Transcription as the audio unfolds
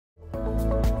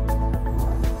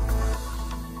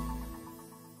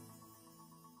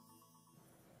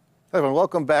Hello everyone,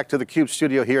 welcome back to theCUBE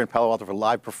studio here in Palo Alto for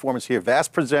live performance here.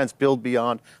 VAST presents Build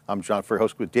Beyond. I'm John Furrier,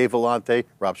 host with David Vellante,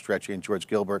 Rob Strechay and George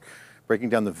Gilbert, breaking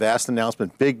down the VAST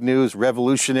announcement, big news,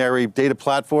 revolutionary data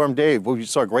platform. Dave, well, you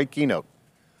saw a great keynote.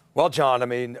 Well, John, I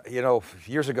mean, you know,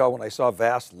 years ago when I saw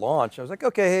VAST launch, I was like,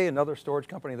 okay, hey, another storage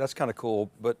company, that's kind of cool.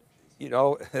 But, you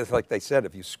know, like they said,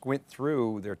 if you squint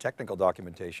through their technical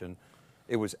documentation,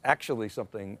 it was actually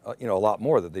something, you know, a lot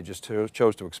more that they just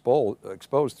chose to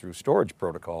expose through storage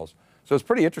protocols. So it's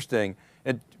pretty interesting.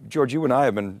 And George, you and I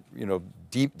have been, you know,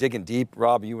 digging deep,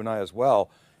 Rob, you and I as well,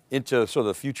 into sort of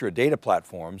the future of data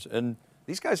platforms. And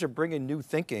these guys are bringing new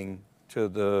thinking to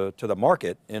the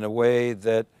market in a way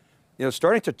that, you know,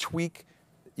 starting to tweak,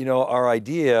 you know, our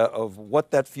idea of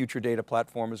what that future data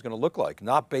platform is going to look like,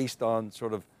 not based on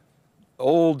sort of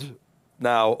old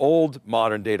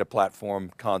modern data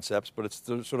platform concepts, but it's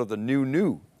sort of the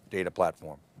new data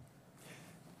platform.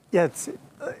 Yeah,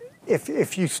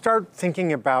 if you start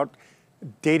thinking about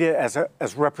data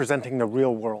as representing the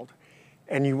real world,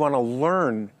 and you want to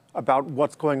learn about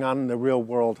what's going on in the real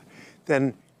world,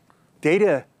 then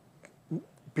data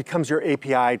becomes your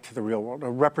API to the real world,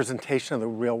 a representation of the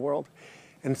real world.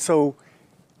 And so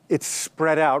it's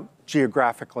spread out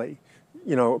geographically,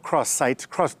 you know, across sites,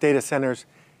 across data centers.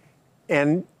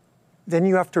 And then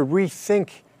you have to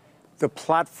rethink the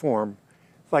platform.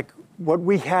 Like what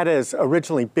we had as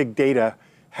originally big data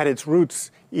had its roots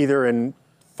either in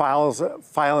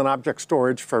file and object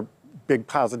storage for big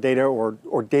piles of data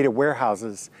or data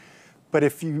warehouses. But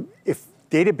if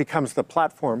data becomes the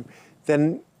platform,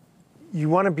 then you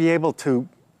want to be able to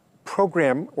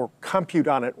program or compute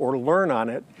on it or learn on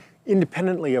it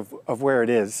independently of where it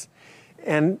is.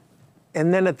 And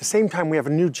then at the same time, we have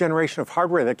a new generation of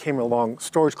hardware that came along,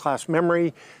 storage class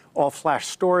memory, all flash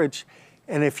storage.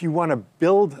 And if you want to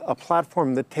build a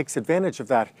platform that takes advantage of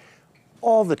that,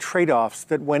 all the trade-offs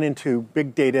that went into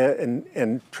big data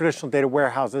and traditional data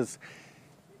warehouses,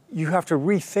 you have to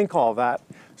rethink all that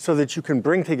so that you can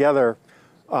bring together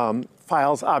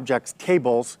files, objects,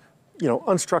 tables, you know,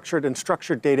 unstructured and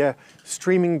structured data,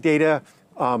 streaming data,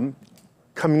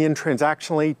 coming in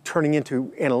transactionally, turning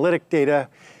into analytic data,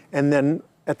 and then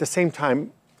at the same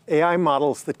time, AI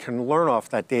models that can learn off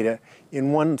that data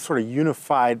in one sort of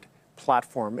unified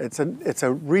platform. It's a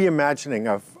reimagining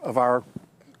of our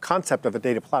concept of a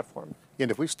data platform.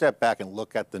 And if we step back and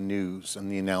look at the news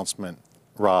and the announcement,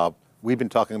 Rob, we've been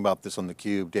talking about this on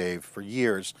theCUBE, Dave, for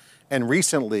years, and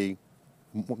recently,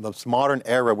 this modern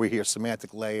era, we hear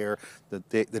semantic layer, the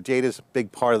data is a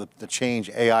big part of the change,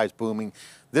 AI is booming.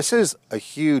 This is a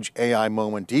huge AI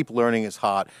moment, deep learning is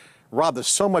hot. Rob, there's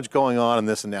so much going on in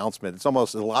this announcement. It's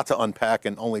almost a lot to unpack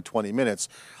in only 20 minutes.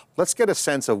 Let's get a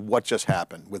sense of what just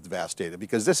happened with VAST Data,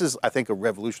 because this is, I think, a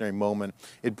revolutionary moment.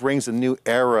 It brings a new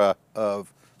era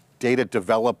of data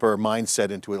developer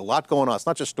mindset into it. A lot going on. It's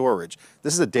not just storage.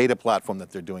 This is a data platform that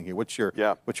they're doing here. What's your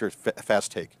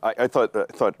fast take? I thought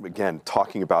again,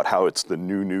 talking about how it's the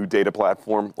new data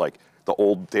platform, like the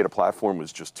old data platform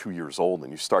was just 2 years old,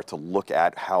 and you start to look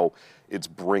at how it's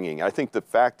bringing. I think the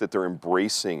fact that they're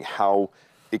embracing how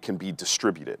it can be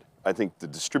distributed. I think the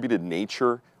distributed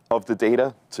nature of the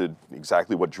data, to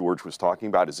exactly what George was talking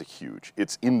about, is huge.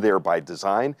 It's in there by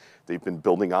design. They've been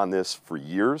building on this for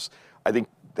years. I think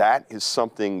that is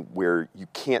something where you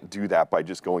can't do that by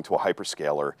just going to a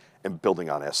hyperscaler and building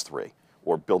on S3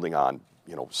 or building on,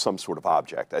 you know, some sort of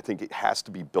object. I think it has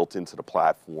to be built into the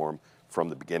platform from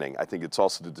the beginning. I think it's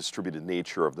also the distributed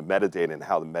nature of the metadata and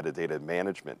how the metadata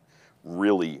management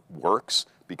really works,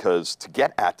 because to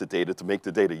get at the data, to make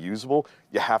the data usable,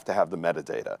 you have to have the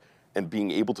metadata. And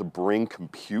being able to bring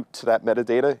compute to that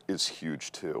metadata is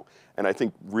huge too. And I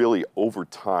think really over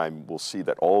time, we'll see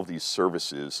that all of these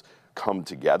services come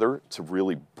together to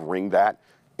really bring that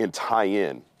and tie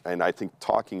in. And I think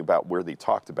talking about where they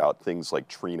talked about things like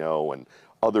Trino and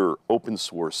other open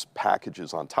source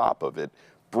packages on top of it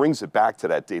brings it back to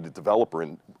that data developer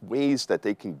in ways that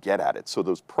they can get at it. So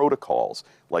those protocols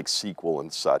like SQL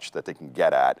and such that they can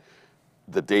get at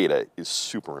the data is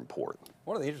super important.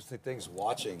 One of the interesting things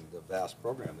watching the VAST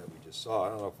program that we just saw, I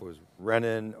don't know if it was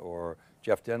Renan or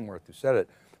Jeff Denworth who said it,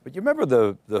 but you remember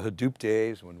the Hadoop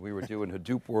days when we were doing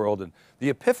Hadoop World, and the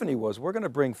epiphany was we're going to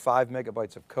bring 5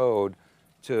 megabytes of code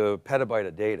to petabyte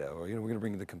of data, or we're going to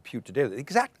bring the compute to data. The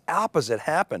exact opposite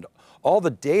happened. All the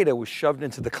data was shoved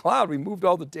into the cloud. We moved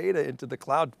all the data into the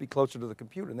cloud to be closer to the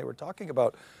compute, and they were talking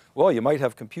about, well, you might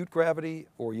have compute gravity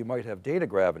or you might have data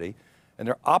gravity, and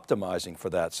they're optimizing for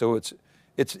that. So it's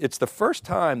the first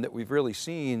time that we've really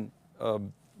seen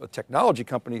technology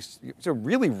companies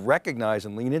really recognize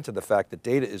and lean into the fact that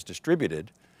data is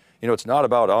distributed. It's not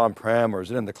about on-prem or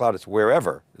is it in the cloud, it's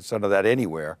wherever. It's none of that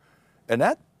anywhere. And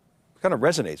that kind of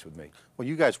resonates with me. Well,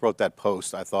 you guys wrote that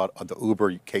post, I thought, of the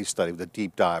Uber case study, the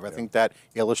deep dive. I think that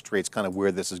illustrates kind of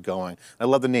where this is going. I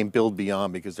love the name Build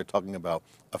Beyond because they're talking about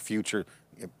a future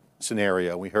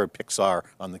scenario. We heard Pixar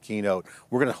on the keynote.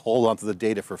 We're going to hold on to the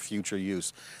data for future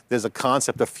use. There's a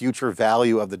concept of future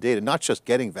value of the data, not just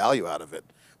getting value out of it,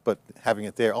 but having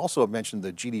it there. Also, it mentioned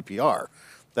the GDPR,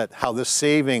 that how this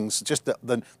savings, just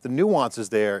the nuances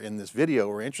there in this video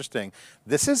were interesting.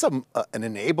 This is an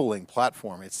enabling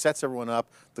platform. It sets everyone up,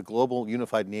 the global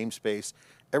unified namespace.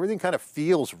 Everything kind of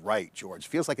feels right, George.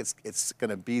 Feels like it's going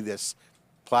to be this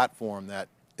platform that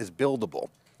is buildable.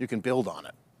 You can build on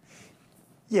it.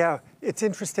 Yeah, it's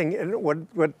interesting. And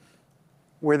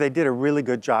where they did a really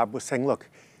good job was saying, look,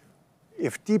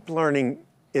 if deep learning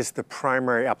is the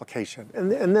primary application. And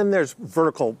then there's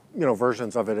vertical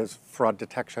versions of it as fraud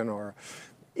detection or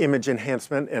image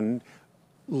enhancement and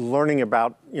learning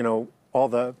about all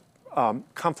the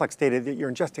complex data that you're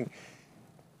ingesting.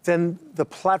 Then the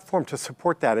platform to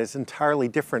support that is entirely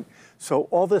different. So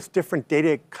all this different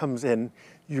data comes in,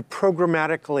 you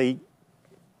programmatically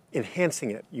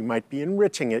enhancing it. You might be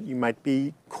enriching it, you might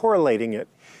be correlating it.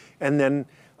 And then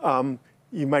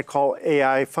you might call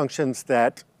AI functions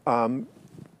that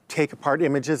take apart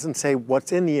images and say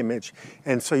what's in the image.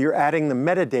 And so you're adding the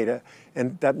metadata,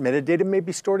 and that metadata may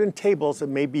be stored in tables, it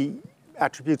may be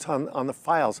attributes on the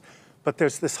files, but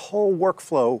there's this whole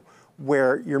workflow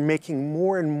where you're making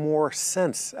more and more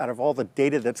sense out of all the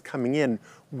data that's coming in,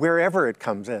 wherever it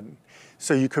comes in.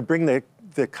 So you could bring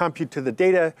the compute to the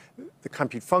data, the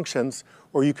compute functions,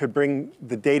 or you could bring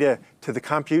the data to the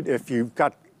compute if you've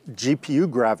got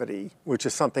GPU gravity, which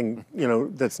is something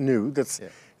that's new,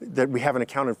 that we haven't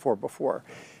accounted for before.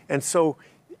 And so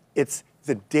it's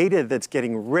the data that's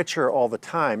getting richer all the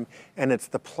time, and it's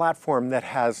the platform that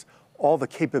has all the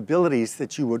capabilities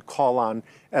that you would call on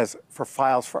as for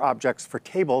files, for objects, for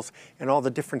tables, and all the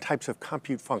different types of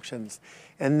compute functions.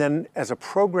 And then as a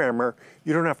programmer,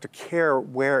 you don't have to care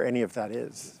where any of that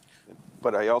is.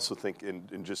 But I also think,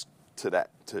 and just to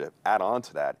add on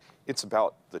to that, it's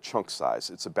about the chunk size.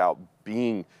 It's about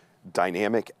being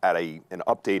dynamic at and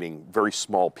updating very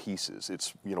small pieces.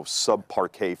 It's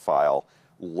sub-parquet file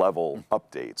level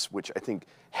updates, which I think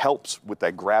helps with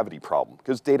that gravity problem,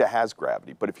 because data has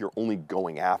gravity. But if you're only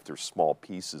going after small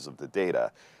pieces of the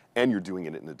data and you're doing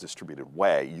it in a distributed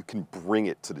way, you can bring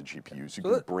it to the GPUs, you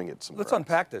can bring it somewhere Let's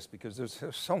unpack this, because there's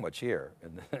so much here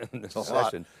in this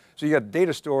session. So you got the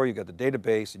data store, you got the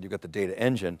database, and you got the data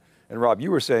engine. And Rob,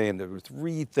 you were saying there were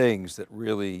 3 things that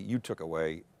really you took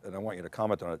away, and I want you to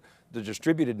comment on it. The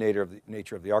distributed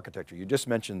nature of the architecture. You just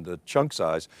mentioned the chunk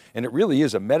size, and it really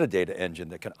is a metadata engine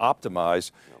that can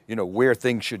optimize where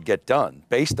things should get done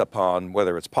based upon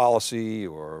whether it's policy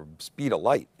or speed of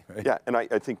light. Right? Yeah, and I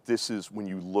think this is when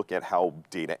you look at how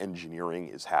data engineering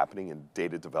is happening and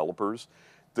data developers,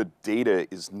 the data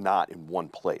is not in one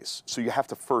place. So you have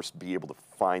to first be able to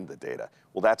find the data.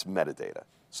 Well, that's metadata.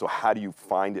 So how do you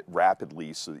find it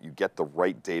rapidly so that you get the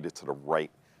right data to the right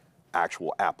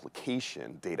actual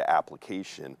application, data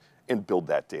application, and build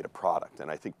that data product?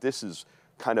 And I think this is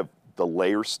kind of the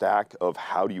layer stack of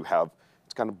how do you have,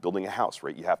 it's kind of building a house,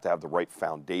 right? You have to have the right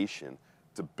foundation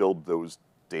to build those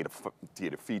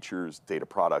data features, data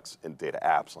products, and data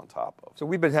apps on top of. So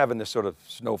we've been having this sort of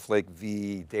Snowflake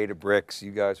v Databricks.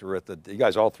 You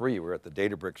guys all 3 were at the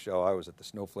Databricks show. I was at the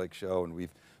Snowflake show, and we've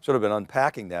sort of been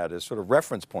unpacking that as sort of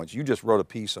reference points. You just wrote a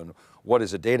piece on what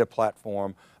is a data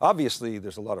platform. Obviously,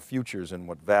 there's a lot of futures in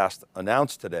what Vast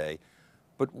announced today,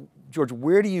 but George,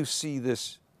 where do you see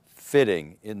this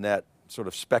fitting in that sort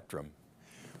of spectrum?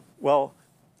 Well,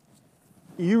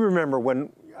 you remember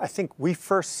when I think we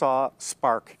first saw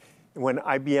Spark, when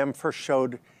IBM first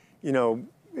showed,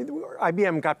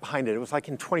 IBM got behind it. It was like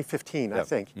in 2015, I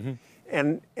think.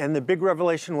 Mm-hmm. And the big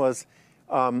revelation was,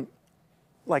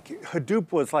 like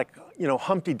Hadoop was like,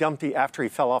 Humpty Dumpty after he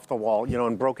fell off the wall,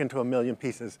 and broke into a million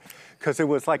pieces. Because it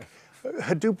was like,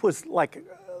 Hadoop was like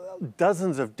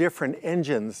dozens of different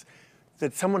engines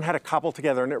that someone had to cobble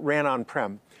together, and it ran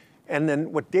on-prem. And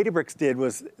then what Databricks did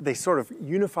was they sort of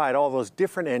unified all those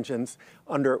different engines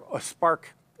under a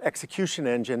Spark execution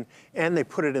engine, and they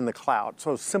put it in the cloud, so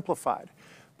it was simplified.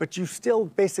 But you still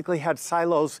basically had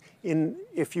silos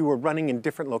if you were running in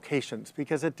different locations,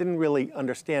 because it didn't really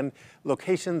understand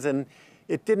locations, and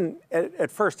it didn't,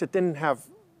 at first, it didn't have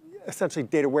essentially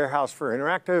data warehouse for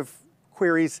interactive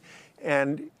queries,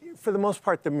 and for the most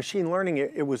part, the machine learning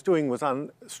it was doing was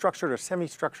on structured or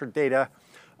semi-structured data,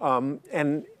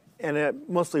 and it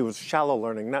mostly was shallow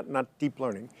learning, not deep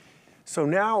learning. So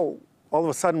now, all of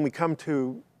a sudden, we come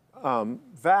to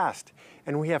VAST,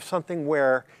 and we have something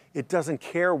where it doesn't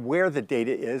care where the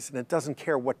data is, and it doesn't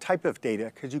care what type of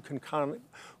data, because you can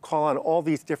call on all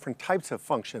these different types of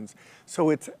functions. So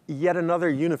it's yet another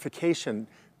unification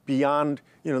beyond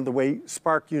the way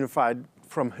Spark unified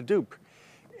from Hadoop.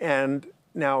 And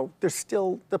now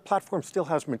the platform still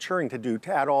has maturing to do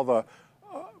to add all the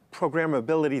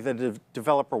programmability that a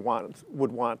developer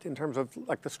would want in terms of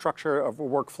like the structure of a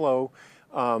workflow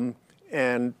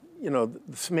and the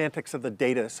semantics of the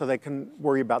data, so they can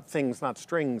worry about things, not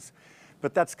strings.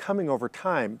 But that's coming over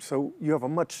time, so you have a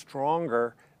much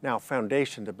stronger now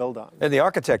foundation to build on. And the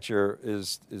architecture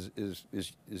is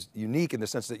unique in the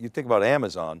sense that you think about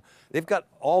Amazon, they've got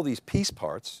all these piece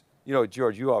parts.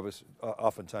 George, you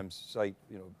oftentimes cite,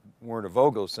 Werner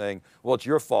Vogel saying, well, it's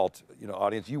your fault,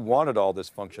 audience, you wanted all this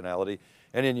functionality.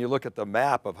 And then you look at the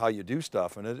map of how you do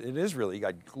stuff, and it is really, you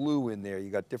got glue in there,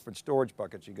 you got different storage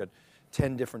buckets, you got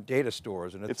 10 different data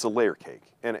stores. And it's a layer cake.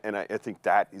 And I think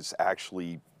that is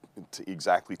actually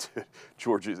exactly to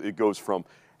George, it goes from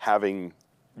having,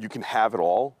 you can have it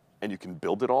all and you can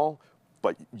build it all,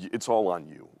 but it's all on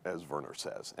you, as Werner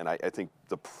says. And I think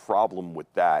the problem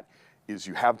with that is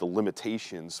you have the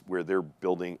limitations where they're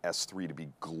building S3 to be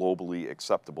globally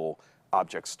acceptable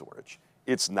object storage.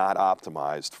 It's not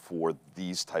optimized for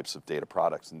these types of data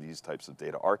products and these types of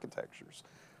data architectures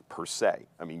per se.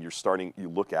 I mean, you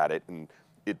look at it and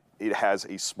it has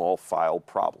a small file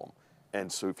problem.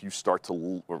 And so if you start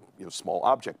to, or small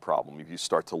object problem, if you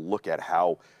start to look at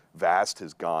how VAST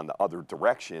has gone the other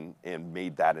direction and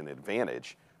made that an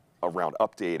advantage around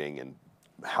updating and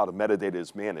how the metadata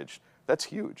is managed, that's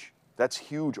huge. That's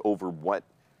huge over what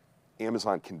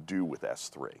Amazon can do with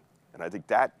S3. And I think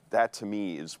that to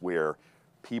me is where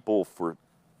people for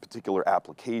particular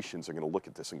applications are going to look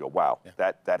at this and go, wow,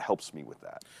 that helps me with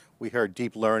that. We heard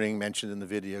deep learning mentioned in the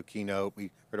video keynote.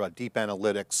 We heard about deep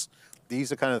analytics.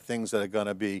 These are kind of things that are going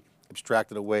to be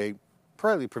abstracted away,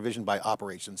 probably provisioned by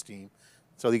operations team.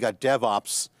 So you got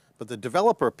DevOps, but the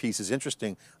developer piece is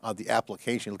interesting. The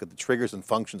application, look at the triggers and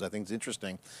functions, I think it's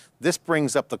interesting. This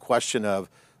brings up the question of,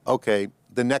 okay,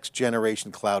 the next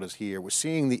generation cloud is here. We're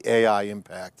seeing the AI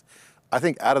impact. I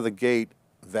think out of the gate,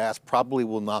 VAST probably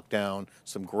will knock down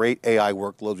some great AI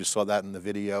workloads. You saw that in the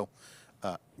video.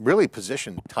 Really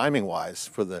positioned timing-wise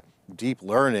for the deep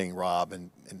learning, Rob and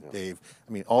Dave.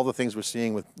 I mean, all the things we're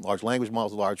seeing with large language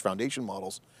models, large foundation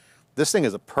models, this thing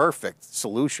is a perfect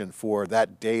solution for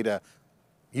that data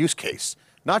use case.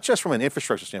 Not just from an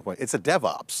infrastructure standpoint, it's a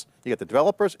DevOps. You got the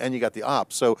developers and you got the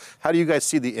ops. So how do you guys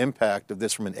see the impact of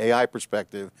this from an AI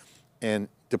perspective and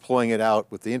deploying it out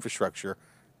with the infrastructure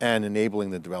and enabling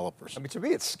the developers? I mean, to me,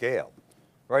 it's scale,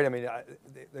 right? I mean,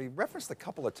 they referenced a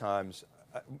couple of times,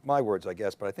 my words, I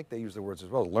guess, but I think they use the words as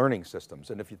well, learning systems.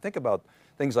 And if you think about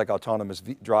things like autonomous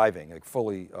driving, like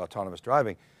fully autonomous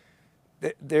driving,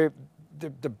 the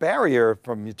barrier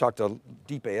from, you talk to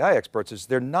deep AI experts, is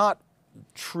they're not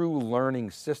true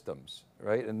learning systems,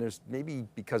 right? And there's maybe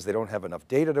because they don't have enough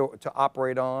data to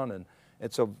operate on,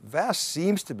 and so VAST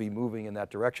seems to be moving in that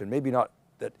direction. Maybe not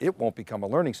that it won't become a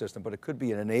learning system, but it could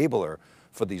be an enabler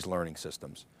for these learning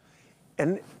systems.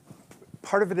 And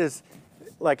part of it is,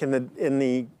 like in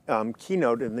the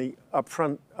keynote, in the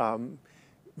upfront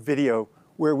video,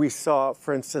 where we saw,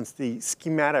 for instance, the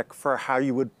schematic for how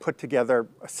you would put together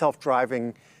a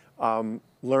self-driving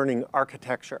learning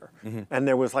architecture. Mm-hmm. And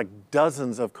there was like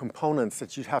dozens of components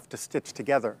that you'd have to stitch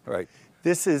together. Right.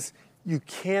 This is, you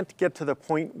can't get to the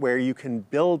point where you can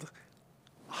build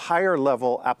higher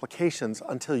level applications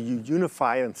until you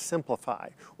unify and simplify,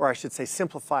 or I should say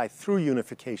simplify through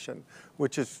unification,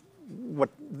 which is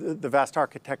what the VAST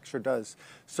architecture does,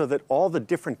 so that all the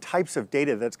different types of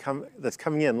data that's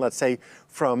coming in, let's say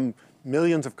from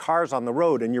millions of cars on the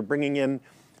road, and you're bringing in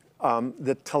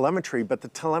the telemetry, but the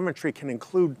telemetry can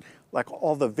include like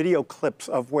all the video clips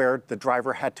of where the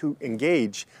driver had to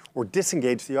engage or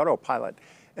disengage the autopilot.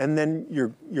 And then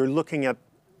you're looking at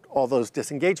all those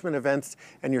disengagement events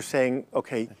and you're saying,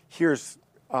 okay, here's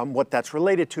what that's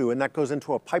related to, and that goes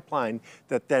into a pipeline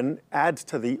that then adds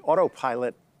to the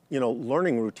autopilot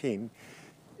learning routine.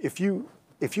 If you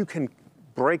can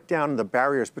break down the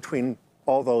barriers between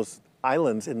all those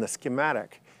islands in the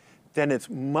schematic, then it's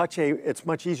much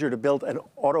easier to build an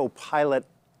autopilot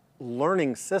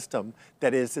learning system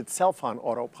that is itself on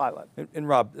autopilot. And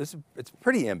Rob, it's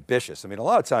pretty ambitious. I mean, a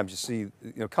lot of times you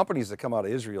see companies that come out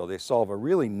of Israel, they solve a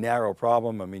really narrow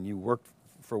problem. I mean, you worked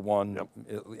for one, yep.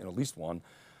 At least one.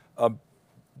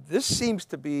 This seems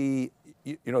to be,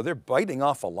 they're biting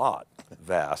off a lot,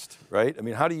 VAST, right? I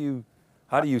mean, how do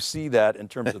you see that in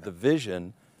terms of the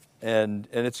vision? And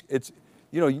it's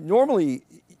normally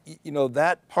you know,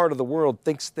 that part of the world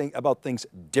thinks about things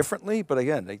differently, but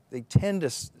again, they tend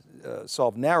to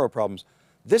solve narrow problems.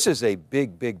 This is a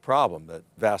big, big problem that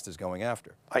VAST is going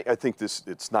after. I think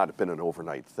it's not been an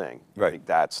overnight thing. Right. I think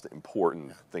that's the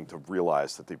important thing to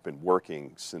realize, that they've been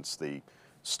working since they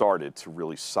started to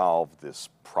really solve this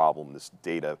problem, this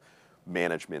data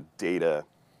management, data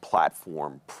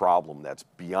platform problem that's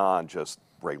beyond just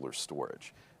regular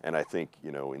storage. And I think,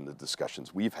 you know, in the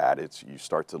discussions we've had, you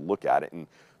start to look at it and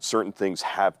certain things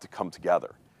have to come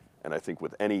together. And I think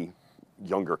with any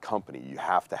younger company, you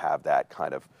have to have that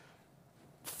kind of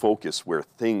focus where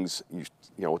things, you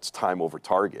know, it's time over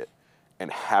target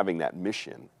and having that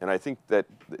mission. And I think that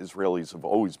the Israelis have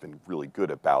always been really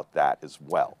good about that as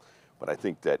well. But I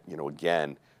think that, you know,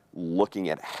 again, looking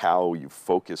at how you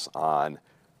focus on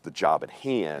the job at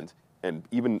hand, and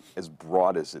even as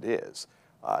broad as it is,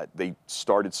 they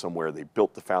started somewhere, they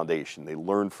built the foundation, they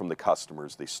learned from the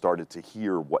customers, they started to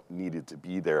hear what needed to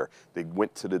be there, they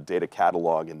went to the data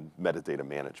catalog and metadata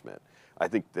management. I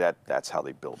think that's how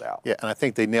they build out. Yeah, and I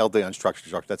think they nailed the unstructured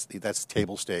structure. That's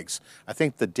table stakes. I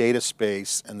think the data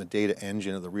space and the data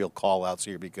engine are the real call outs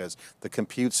here, because the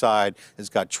compute side has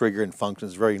got trigger and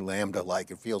functions, very Lambda-like.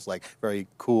 It feels like very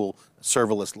cool,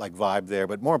 serverless-like vibe there.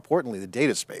 But more importantly, the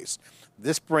data space.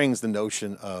 This brings the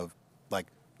notion of like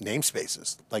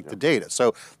namespaces, like the data.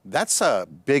 So that's a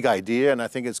big idea, and I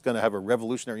think it's going to have a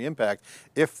revolutionary impact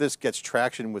if this gets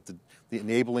traction with the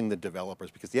enabling the developers.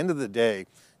 Because at the end of the day,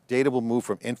 data will move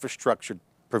from infrastructure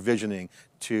provisioning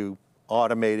to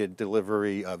automated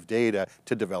delivery of data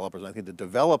to developers. And I think the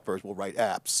developers will write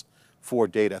apps for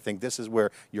data. I think this is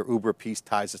where your Uber piece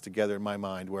ties us together in my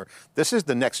mind, where this is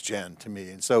the next gen to me.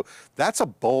 And so that's a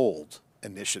bold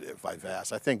initiative by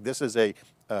VAST. I think this is a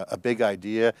big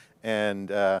idea, and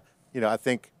you know, I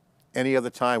think any other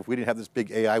time, if we didn't have this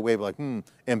big AI wave, like,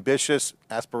 ambitious,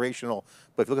 aspirational,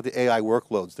 but if you look at the AI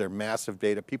workloads, they're massive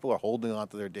data. People are holding on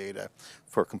to their data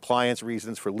for compliance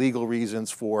reasons, for legal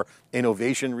reasons, for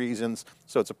innovation reasons.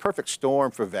 So it's a perfect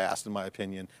storm for VAST, in my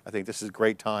opinion. I think this is a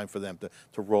great time for them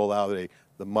to roll out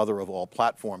the mother of all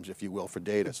platforms, if you will, for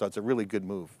data. So it's a really good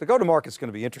move. The go-to-market's going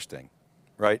to be interesting,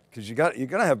 right? Because you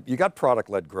got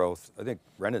product-led growth. I think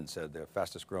Brennan said the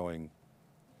fastest growing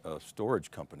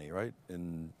storage company, right,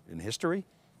 in history.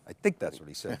 I think that's what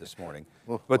he said this morning.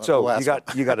 But so we'll you got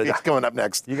to. It's coming up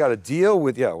next. You got to deal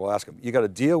with, yeah, we'll ask him. You got to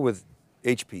deal with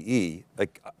HPE.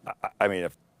 Like, I mean,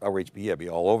 if I were HPE, I'd be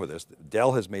all over this.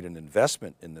 Dell has made an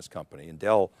investment in this company, and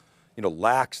Dell, you know,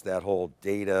 lacks that whole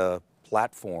data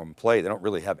platform play. They don't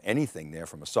really have anything there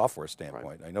from a software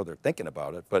standpoint. Right. I know they're thinking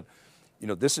about it, but you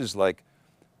know, this is like,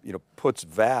 you know, puts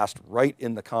VAST right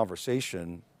in the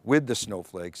conversation with the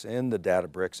Snowflakes and the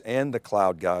Databricks and the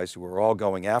cloud guys who are all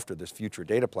going after this future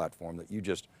data platform that you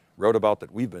just wrote about,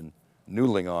 that we've been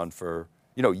noodling on for,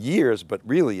 you know, years, but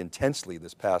really intensely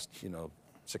this past, you know,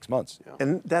 6 months. Yeah.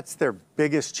 And that's their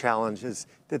biggest challenge, is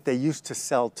that they used to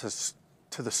sell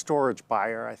to the storage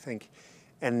buyer, I think,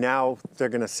 and now they're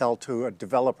going to sell to a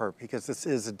developer, because this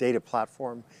is a data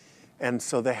platform. And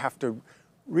so they have to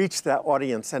reach that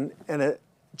audience. And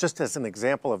just as an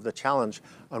example of the challenge,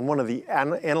 on one of the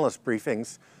analyst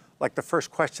briefings, like the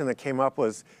first question that came up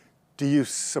was, do you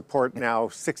support now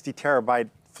 60 terabyte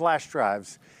flash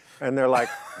drives? And they're like,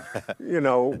 you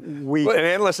know, an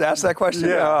analyst asked that question?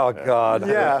 Yeah. Oh, God.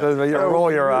 Yeah. You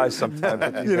roll your eyes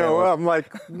sometimes. You know, I'm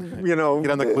like, you know. Get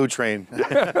on the glue train.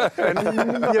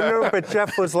 And, you know, but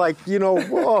Jeff was like, you know,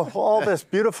 oh, all this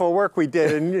beautiful work we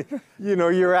did, and, you know,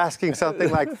 you're asking something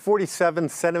like 47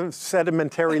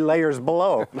 sedimentary layers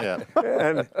below. Yeah.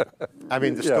 And, I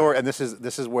mean, the store, and this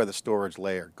is where the storage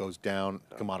layer goes down,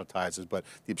 commoditizes, but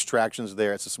the abstractions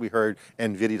there. It's just, we heard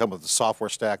NVIDIA talking about the software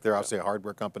stack. They're obviously a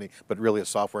hardware company, but really a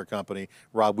software company.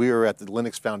 Rob, we were at the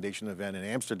Linux Foundation event in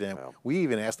Amsterdam. Wow. We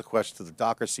even asked the question to the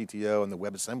Docker CTO and the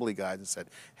WebAssembly guys and said,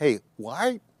 hey,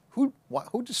 who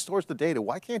just stores the data?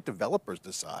 Why can't developers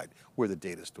decide where the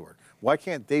data is stored? Why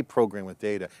can't they program with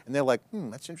data? And they're like,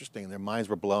 that's interesting, and their minds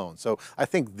were blown. So I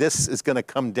think this is going to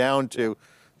come down to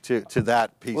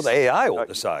that piece. Well, the AI will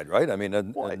decide, right? I mean,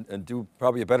 and do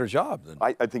probably a better job than.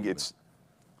 I think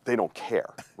they don't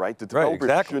care, right? The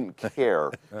developers shouldn't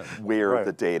care where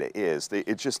the data is.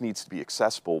 It just needs to be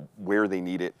accessible where they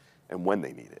need it and when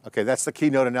they need it. Okay, that's the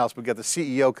keynote announcement. We've got the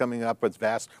CEO coming up with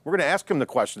VAST. We're going to ask him the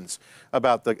questions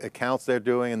about the accounts they're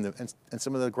doing and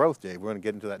some of the growth, Dave. We're going to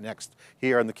get into that next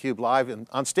here on theCUBE Live and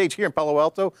on stage here in Palo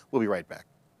Alto. We'll be right back.